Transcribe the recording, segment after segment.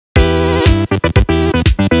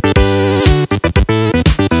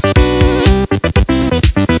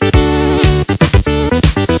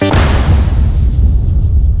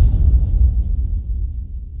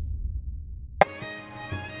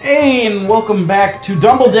welcome back to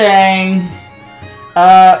DumbleDang.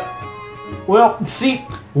 Well, see,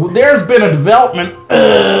 there's been a development.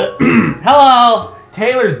 Hello!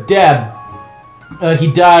 Taylor's dead. He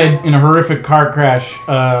died in a horrific car crash.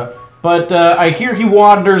 But I hear he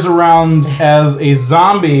wanders around as a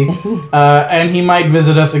zombie, and he might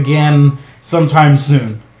visit us again sometime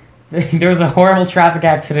soon. There was a horrible traffic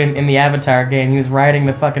accident in the Avatar game. He was riding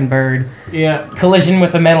the fucking bird. Yeah. Collision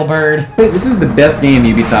with a metal bird. This is the best game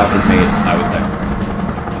Ubisoft has made, I would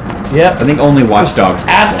say. Yep. I think only Watch Dogs.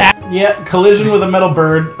 Yeah, collision with a metal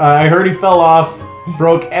bird. I heard he fell off,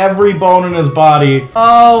 broke every bone in his body.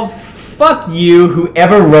 Oh, fuck you,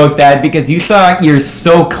 whoever wrote that, because you thought you're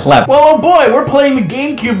so clever. Well, oh boy, we're playing the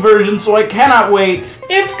GameCube version, so I cannot wait.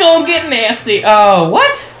 It's gonna get nasty. Oh,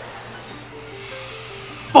 what?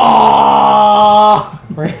 Is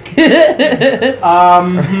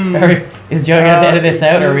Joe gonna edit this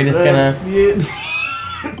out, or are we just gonna...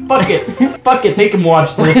 Fuck it. Fuck it, they can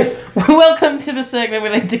watch this. Welcome to the segment we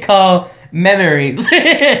like to call Memories.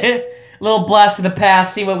 Little blast of the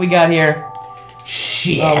past, see what we got here.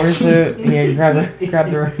 Shit. Oh, where's the... Here,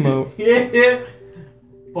 grab the remote. Yeah.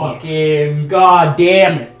 Fucking god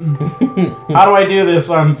damn it. How do I do this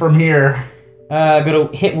from here? Go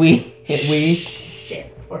to hit Wii. Hit Wii.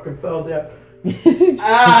 Shit, I fucking fell down.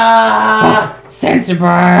 Ah! Sensor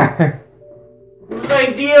bar! Whose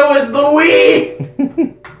idea was the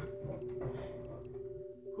Wii?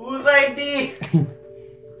 Whose idea?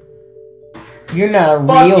 You're not a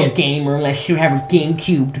real gamer unless you have a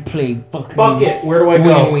GameCube to play fucking... Fuck it, where do I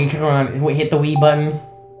go? Wait, come on. Wait, hit the Wii button.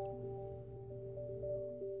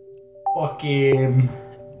 Fucking...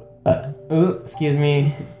 Ooh, excuse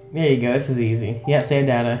me. There you go, this is easy. Yeah, save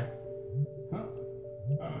data.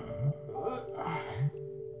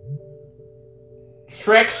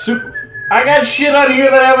 Shrek Super... I got shit on here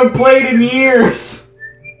that I haven't played in years!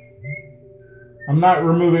 I'm not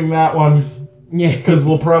removing that one. Yeah. Because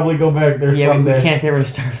we'll probably go back there someday. We can't get rid of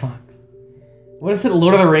Star Fox. What is it,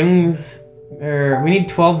 Lord of the Rings? We need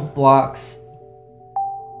 12 blocks.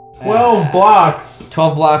 12 blocks?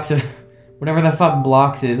 12 blocks of... Whatever the fuck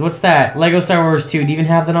blocks is. What's that? Lego Star Wars 2. Do you even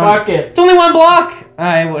have that on? Fuck it. It's only one block!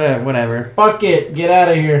 Alright, whatever. Fuck it. Get out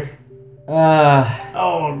of here.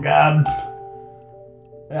 Oh, God.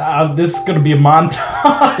 This is gonna be a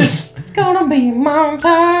montage. It's gonna be a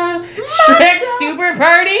montage. Shrek Super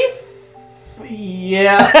Party?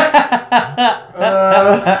 Yeah.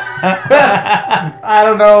 I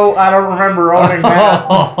don't know. I don't remember owning that.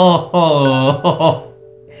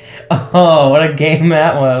 Oh, what a game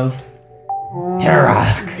that was.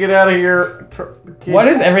 Turok. Get out of here. What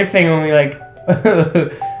is everything when we like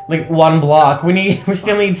like one block? We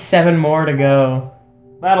still need 7 more to go.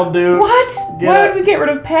 That'll do. What? Why would we get rid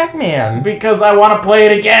of Pac-Man? Because I want to play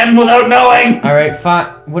it again without knowing. All right,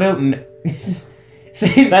 fine.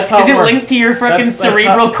 See, that's how is it it works. linked to your fucking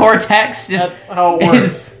cerebral cortex? That's how it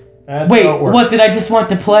works. Wait, what did I just want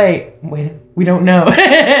to play? Wait, we don't know.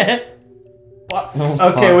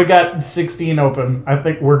 Okay, we got 16 open. I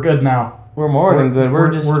think we're good now. We're more than good.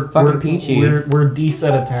 We're just fucking peachy. We're D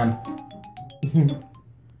set of 10.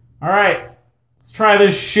 All right, let's try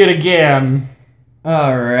this shit again.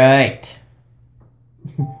 All right.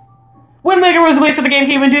 Windwaker was released for the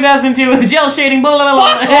GameCube in 2002 with gel shading. Blah, blah,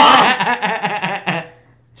 blah, blah.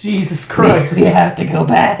 Jesus Christ! We have to go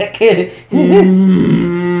back. Super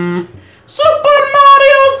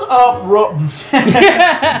Mario's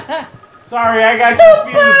Sorry, I got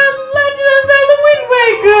confused. Legend of Zelda Wind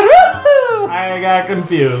Waker. I got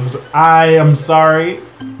confused. I am sorry.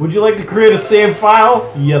 Would you like to create a save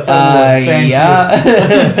file? Yes, I would.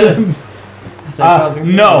 Thank you.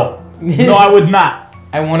 No. No, I would not.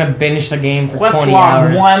 I want to binge the game for Quest 20 log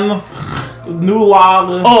hours. 1. New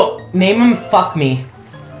log. Oh, name him Fuck Me.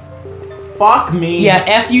 Fuck Me? Yeah,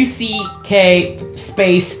 F-U-C-K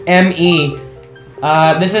space M-E.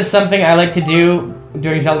 This is something I like to do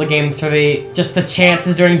during Zelda games for just the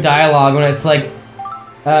chances during dialogue when it's like,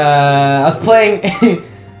 I was playing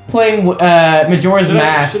Majora's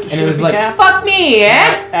Mask, and it was like, fuck me,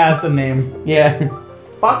 eh? That's a name. Yeah.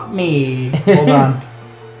 Fuck me. Hold on.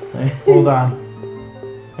 Hold on.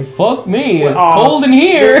 Fuck me, it's cold in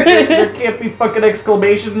here. There can't be fucking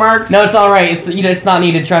exclamation marks. No, it's alright, it's not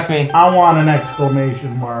needed, trust me. I want an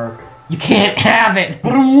exclamation mark. You can't have it.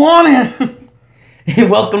 But I want it.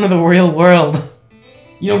 Welcome to the real world.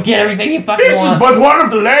 You don't get everything you fucking want. This is but one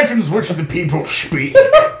of the legends which the people speak.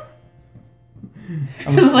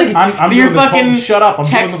 This is like I'm your fucking shut up, I'm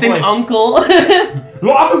Texan uncle.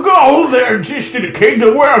 Long ago, there existed a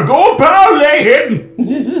kingdom where a gold pound lay hidden.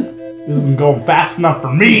 This isn't going fast enough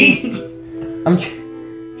for me.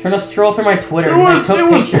 Trying to scroll through my Twitter. It was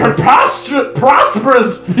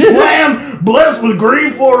prosperous land blessed with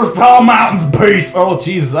green forests, tall mountains, peace. Oh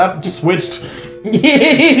Jesus, I've switched.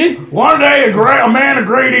 One day a man of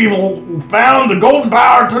great evil found the golden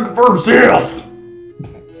power, took it for himself.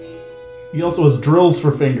 He also has drills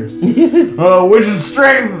for fingers. Which is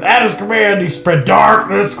strength at his command, he spread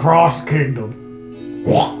darkness across the kingdom.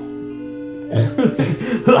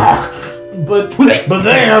 but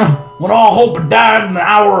then, when all hope had died and the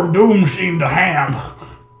hour of doom seemed to hand,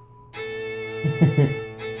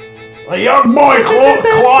 a young boy clothed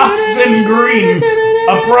in green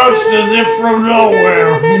approached as if from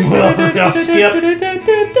nowhere.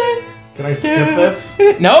 Can I skip this?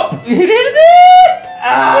 Nope.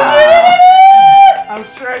 I'm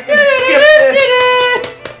sure I can skip this.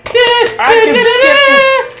 I can skip this.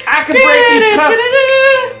 I can break these cups.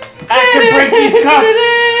 I can break these cups.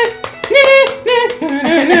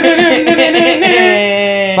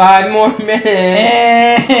 5 more minutes.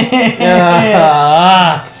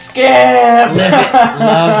 Skip.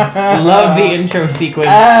 Love the intro sequence.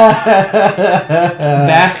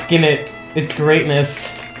 Bask in it. Its greatness.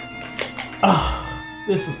 Oh,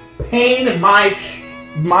 this is pain in my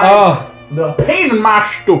the pain in my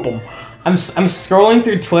stupum. I'm scrolling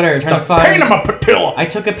through Twitter trying to find. Pain in my patella. I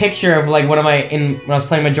took a picture of like one of my when I was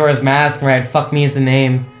playing Majora's Mask where I had "fuck me" as the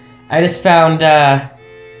name. I just found. Do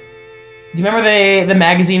you remember the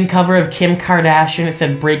magazine cover of Kim Kardashian? It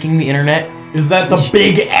said "Breaking the Internet." Is that the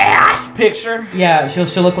big ass picture? Yeah,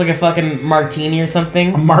 she'll look like a fucking martini or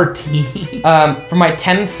something. A martini. For my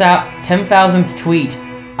 10,000th tweet,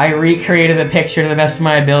 I recreated the picture to the best of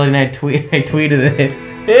my ability, and I tweeted it.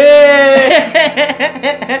 Hey!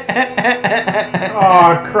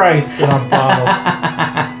 Oh Christ! In a bottle.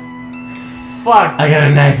 Fuck. I got a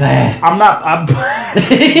nice ass.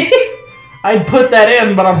 I'd put that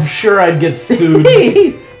in, but I'm sure I'd get sued.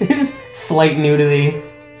 Just slight nudity.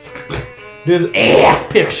 This ass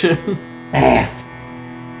picture. Ass.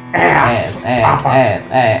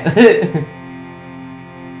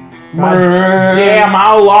 Damn,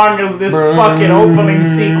 how long is this fucking opening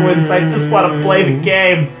sequence? I just want to play the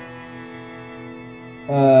game.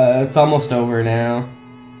 It's almost over now.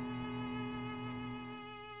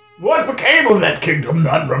 What became of that kingdom?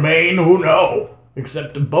 None remain, who know?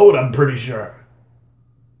 Except a boat, I'm pretty sure.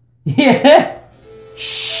 Yeah.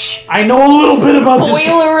 Shh! I know a little bit about this.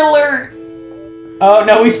 Spoiler alert! Oh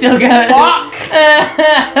no, we still got it. Fuck!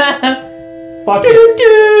 Fuck it.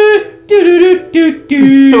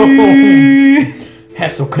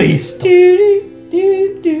 Jesucristo.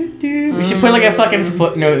 We should put like a fucking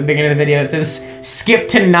footnote at the beginning of the video that says skip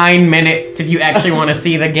to 9 minutes if you actually want to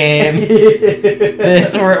see the game.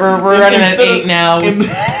 We're running at 8 now.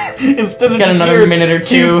 Instead of got just another minute or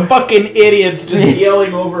two. Fucking idiots just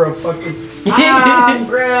yelling over a fucking I'm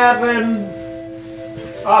grabbing.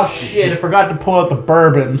 Oh shit, I forgot to pull out the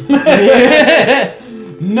bourbon.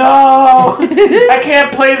 No! I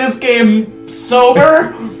can't play this game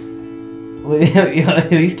sober!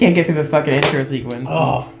 At least can't get through the fucking intro sequence.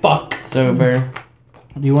 Oh, fuck. Sober.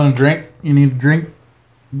 Do you want a drink? You need a drink?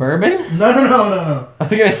 Bourbon? No. I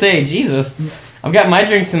was gonna say, Jesus. I've got my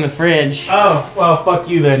drinks in the fridge. Oh, well, fuck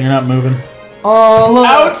you then, you're not moving. Oh, look!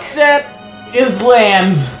 Outset is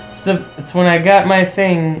land! It's when I got my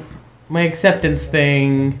thing. My acceptance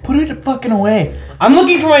thing. Put it fucking away. I'm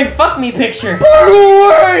looking for my fuck me picture. Put it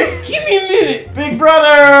away! Give me a minute. Big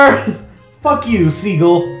brother! Fuck you,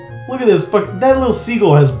 seagull. Look at this. That little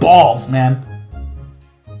seagull has balls, man.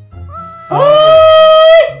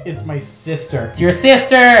 It's my sister. It's your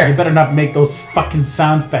sister. You better not make those fucking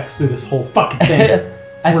sound effects through this whole fucking thing.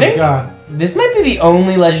 I think this might be the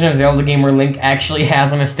only Legend of Zelda game where Link actually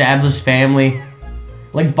has an established family.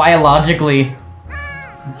 Like, biologically.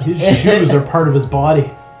 His shoes are part of his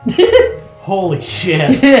body. Holy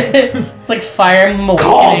shit. It's like Fire Emblem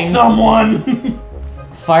Awakening. Call someone!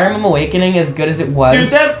 Fire Emblem Awakening, as good as it was. Dude,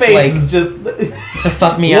 that face like, is just... the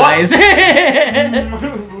fuck me eyes. 20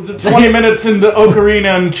 minutes into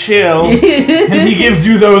Ocarina and chill, and he gives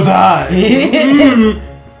you those eyes.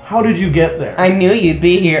 How did you get there? I knew you'd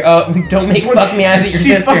be here. Oh, don't make fuck me eyes at your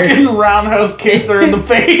sister. She fucking roundhouse kicks her in the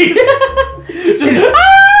face.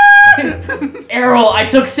 Errol, I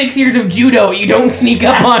took 6 years of judo. You don't sneak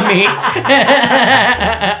up on me.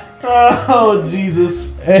 Oh,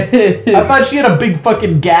 Jesus. I thought she had a big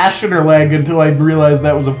fucking gash in her leg until I realized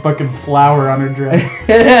that was a fucking flower on her dress.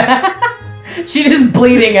 She just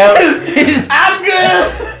bleeding out. I'm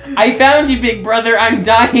good! I found you, big brother. I'm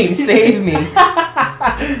dying. Save me.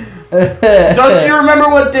 Don't you remember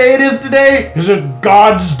what day it is today? Is it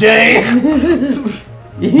God's day?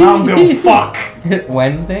 I don't give a fuck.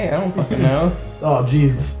 Wednesday? I don't fucking know. Oh,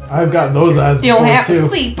 jeez. I've got those eyes Still before, half too.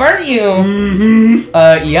 asleep, aren't you?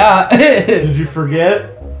 Mm-hmm. Yeah. Did you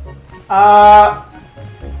forget? Oh,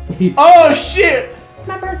 shit! It's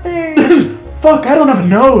my birthday. Fuck, I don't have a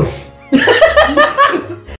nose.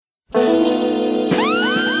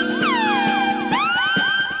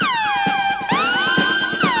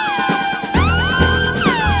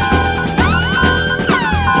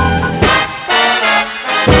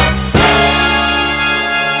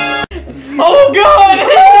 Oh god!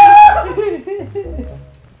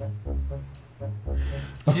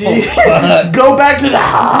 Gee, go back to the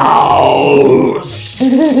house.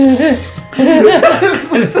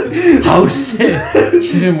 House.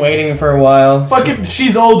 She's been waiting for a while. Fucking,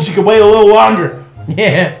 she's old. She can wait a little longer.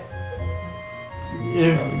 Yeah.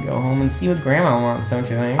 Yeah. Go home and see what Grandma wants, don't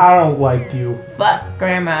you think? I don't like you. Fuck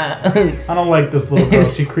Grandma. I don't like this little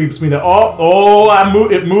girl. She creeps me.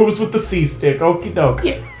 It moves with the C stick. Okie doke.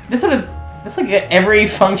 Yeah, that's what it's. That's like every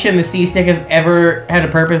function the C stick has ever had a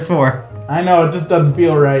purpose for. I know, it just doesn't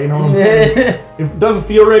feel right, you know what I'm saying? It doesn't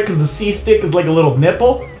feel right because the C stick is like a little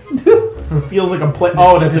nipple. It feels like a plate.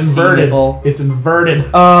 Oh, and it's inverted. nipple. It's inverted.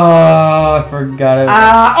 Oh, I forgot it.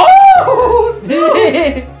 Oh! No.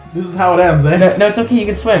 This is how it ends, eh? No, it's okay. You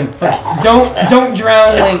can swim, but don't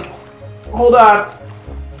drown, Link. Hold on.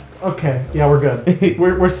 Okay, yeah, we're good.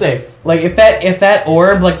 We're safe. Like if that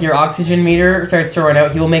orb, like your oxygen meter, starts to run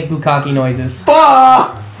out, he will make bukkake noises.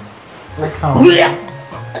 Fuck!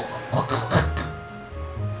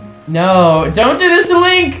 No, don't do this to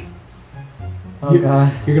Link. Oh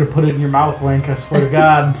god. You're gonna put it in your mouth, Link. I swear to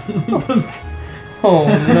God. Oh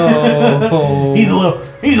no. He's a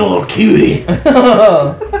little cutie.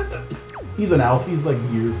 He's an elf. He's like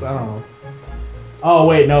years. I don't know. Oh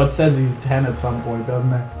wait, no. It says he's 10 at some point,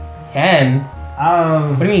 doesn't it? 10?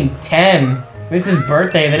 What do you mean 10? It's his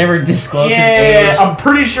birthday. They never disclosed his age. Yeah, I'm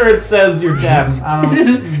pretty sure it says you're 10.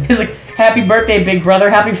 He's like, happy birthday, big brother.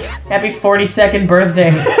 Happy 42nd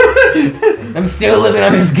birthday. I'm still living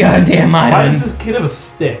on this goddamn island. Why does this kid have a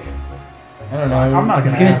stick? I don't know. I'm not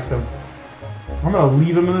gonna ask him. I'm gonna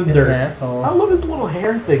leave him in the dirt. Asshole. I love his little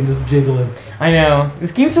hair thing just jiggling. I know.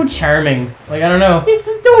 This game's so charming. Like, I don't know. It's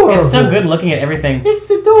adorable. It's so good looking at everything. It's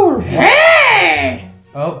adorable. Hey!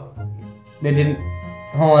 Oh. They didn't.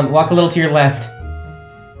 Hold on. Walk a little to your left.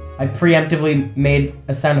 I preemptively made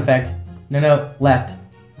a sound effect. No, left.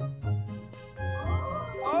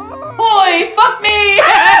 Boy, fuck me!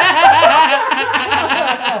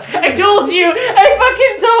 I told you! I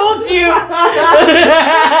fucking told you!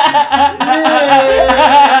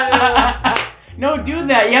 No, do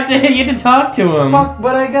that. You have to talk to him. Fuck,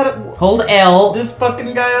 but I gotta Hold L. this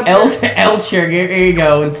fucking guy up L to L trigger. Here you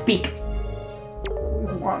go, and speak.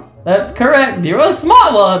 there. That's correct. You're a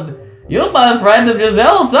smart one. You, my friend, have just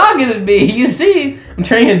targeted me. You see, I'm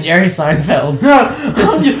turning into Jerry Seinfeld.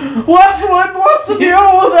 What's the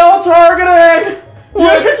deal with L targeting? You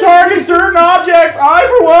can target certain objects. I,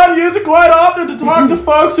 for one, use it quite often to talk to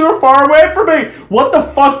folks who are far away from me. What the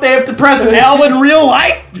fuck? They have to press L in real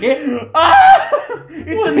life?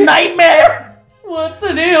 It's a nightmare. What's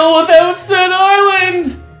the deal with Outset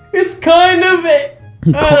Island? It's kind of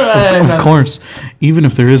Of course, even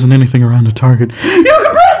if there isn't anything around to target, you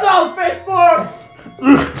can press L, Facebook.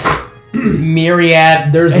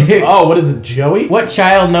 Myriad. There's what is it, Joey? What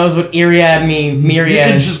child knows what Iriad means? Myriad.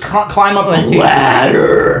 You can just climb up the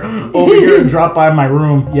ladder over here and drop by my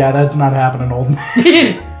room. Yeah, that's not happening, old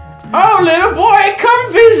man. Oh, little boy,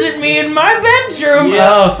 come visit me in my bedroom.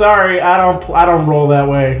 Yeah, sorry, I don't roll that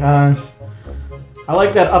way. I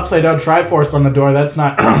like that upside down Triforce on the door. That's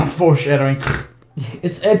not foreshadowing.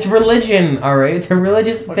 It's religion, alright? It's a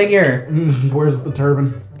religious figure. Where's the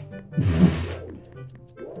turban?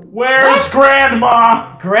 Where's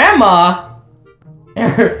Grandma? Grandma?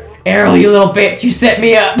 Errol, you little bitch, you set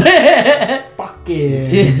me up.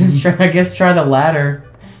 Fucking. I guess try the ladder.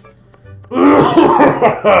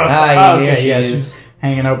 Okay, yeah, she's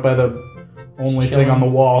hanging out by the only thing on the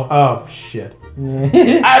wall. Oh, shit.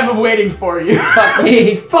 I've been waiting for you. Fuck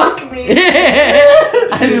me. Fuck me.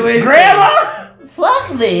 I've been waiting Grandma?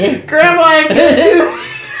 Fuck me. Grandma, I can't do.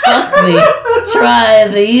 Fuck me. Try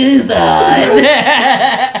the side.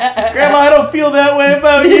 Grandma, I don't feel that way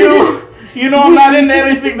about you. You know I'm not into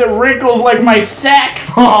anything that wrinkles like my sack.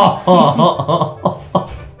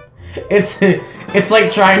 It's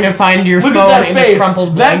like trying to find your Look phone at that in face. a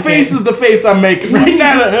crumpled blanket. That face is the face I'm making right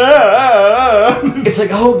now. It's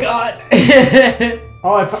like, oh god.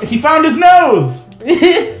 He found his nose.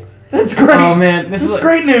 That's great. Oh man, this is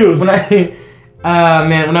great news. When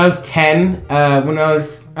I was 10,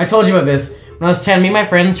 I told you about this. When I was 10, me and my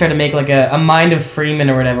friends tried to make like a Mind of Freeman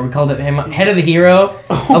or whatever. We called it Head of the Hero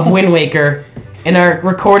of Wind Waker. in our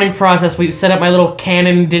recording process, we set up my little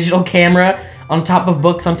Canon digital camera on top of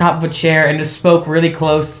books on top of a chair and just spoke really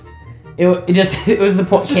close. It was the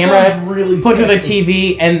camera really put to the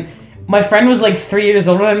TV, and my friend was like 3 years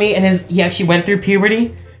older than me, and he actually went through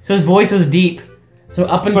puberty, so his voice was deep. So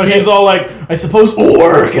he's all like, I suppose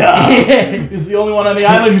Orca is the only one on the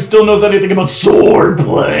island who still knows anything about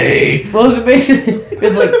swordplay. Well, it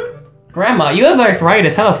was like, Grandma, you have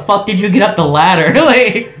arthritis. How the fuck did you get up the ladder?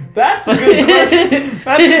 Like, that's a good question.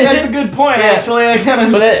 That's a good point, actually.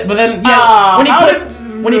 But then,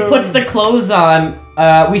 when he puts the clothes on,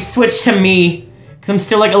 we switch to me, because I'm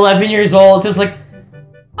still like 11 years old, just like,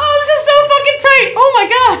 oh, this is so fucking tight. Oh my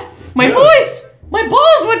god, my voice. My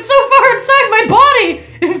balls went so far inside my body!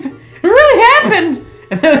 It really happened!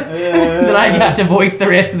 And then I got to voice the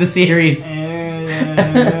rest of the series.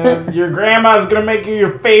 Your grandma's gonna make you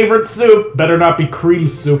your favorite soup. Better not be cream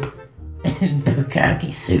soup.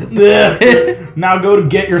 Bukkake soup. Now go to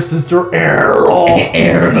get your sister Errol.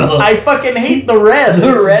 Errol. I fucking hate the red.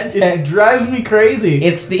 Red it drives me crazy.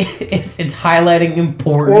 It's highlighting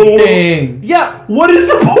important thing. Yeah, what is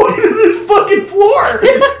the point of this fucking floor?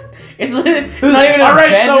 It's not even a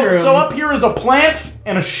bedroom. So up here is a plant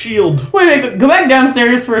and a shield. Wait a minute, go back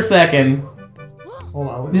downstairs for a second. Hold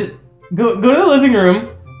on. Go to the living room.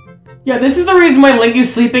 Yeah, this is the reason why Link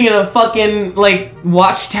is sleeping in a fucking, like,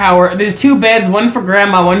 watchtower. There's 2 beds, one for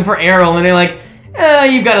Grandma, one for Errol, and they're like,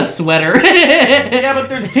 you've got a sweater. Yeah, but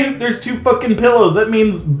there's two fucking pillows. That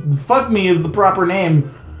means fuck me is the proper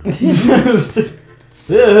name. I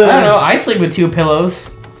don't know, I sleep with 2 pillows.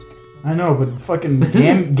 I know, but fucking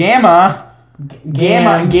Gamma. She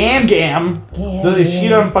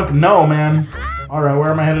don't fucking know, man. Alright, where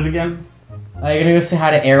am I headed again? You're gonna go say hi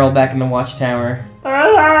to Errol back in the watchtower.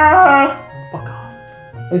 Fuck off.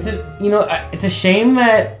 It's a shame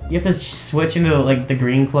that you have to switch into like the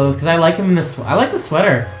green clothes because I like him in the I like the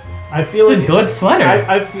sweater. I feel it's a good sweater.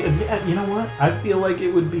 I feel, you know what? I feel like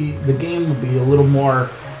the game would be a little more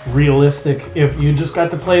realistic if you just got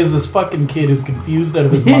to play as this fucking kid who's confused out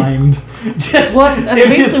of his mind. That's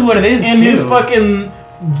basically what it is. In his fucking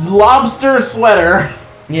lobster sweater.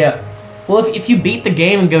 Yeah. Well, if you beat the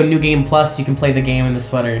game and go New Game Plus, you can play the game in the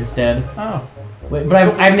sweater instead. Oh. But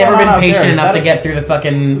I've never been patient enough to get through the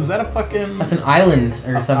fucking... Is that a fucking... That's an island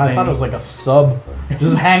or something. I thought it was like a sub.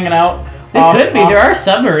 Just hanging out. It could be. There are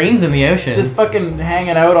submarines in the ocean. Just fucking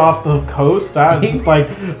hanging out off the coast. I'm just like,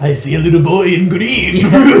 I see a little boy in green.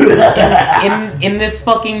 in this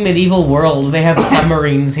fucking medieval world, they have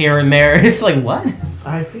submarines here and there. It's like, what?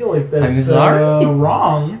 I feel like that's I'm sorry.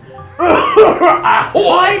 Wrong.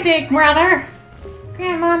 Ahoy, big brother!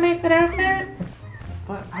 Grandma make that outfit?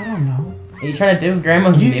 But I don't know. Are you trying to diss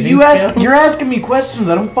Grandma's knitting skills? You're asking me questions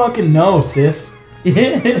I don't fucking know, sis.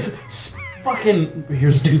 Just fucking...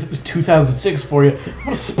 Here's 2006 for you. I'm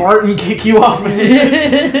gonna Spartan kick you off.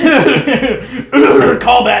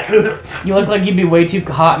 Call back. You look like you'd be way too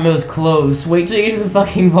hot in those clothes. Wait till you get to the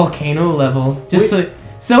fucking volcano level. Just like...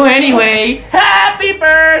 So anyway... Happy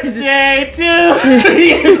birthday to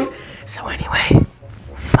you! So anyway...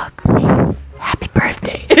 Fuck me. Happy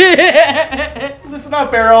birthday. Listen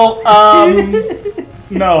up, Errol.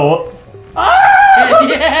 No.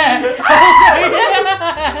 Yeah.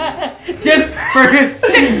 Just for a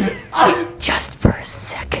second. Just for a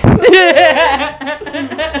second. I'm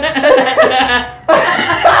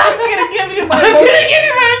gonna give you my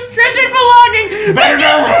most treasured belonging.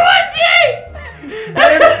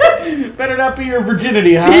 Better not be your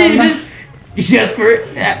virginity, huh? Just for...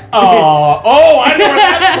 Oh, I know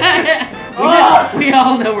where that's been. We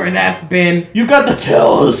all know where that's been. You got the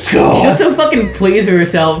telescope. She looks so fucking pleased with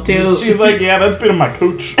herself, too. She's like, yeah, that's been in my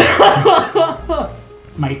coach.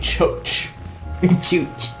 My choach.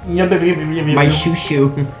 Chooch. My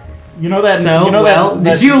shoo-shoo. You know that... So, you know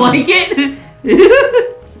did you like it?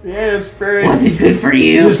 Yeah, it's very... Was it good for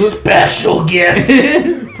you? It's a special gift.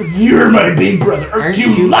 Because you're my big brother. Aren't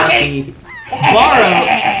you lucky?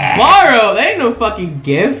 Borrow? That ain't no fucking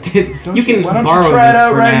gift. You can why don't borrow you try it this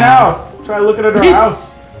out for right now? Try looking at her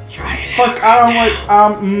house. Try it. Fuck, I don't like,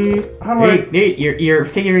 how do I... You're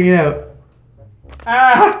figuring it out.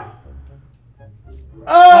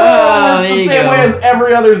 Oh, it's the same way as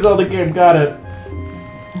every other Zelda game. Got it.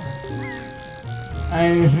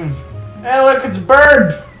 Hey, look, it's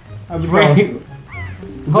Bird. How's it going?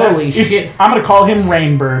 Holy shit. I'm gonna call him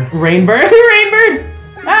Rainbird. Rainbird? Rainbird!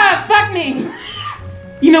 Ah, fuck me!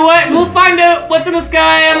 You know what? We'll find out what's in the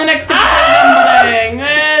sky on the next episode of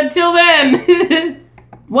DumbleDang. Until then,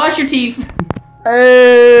 wash your teeth.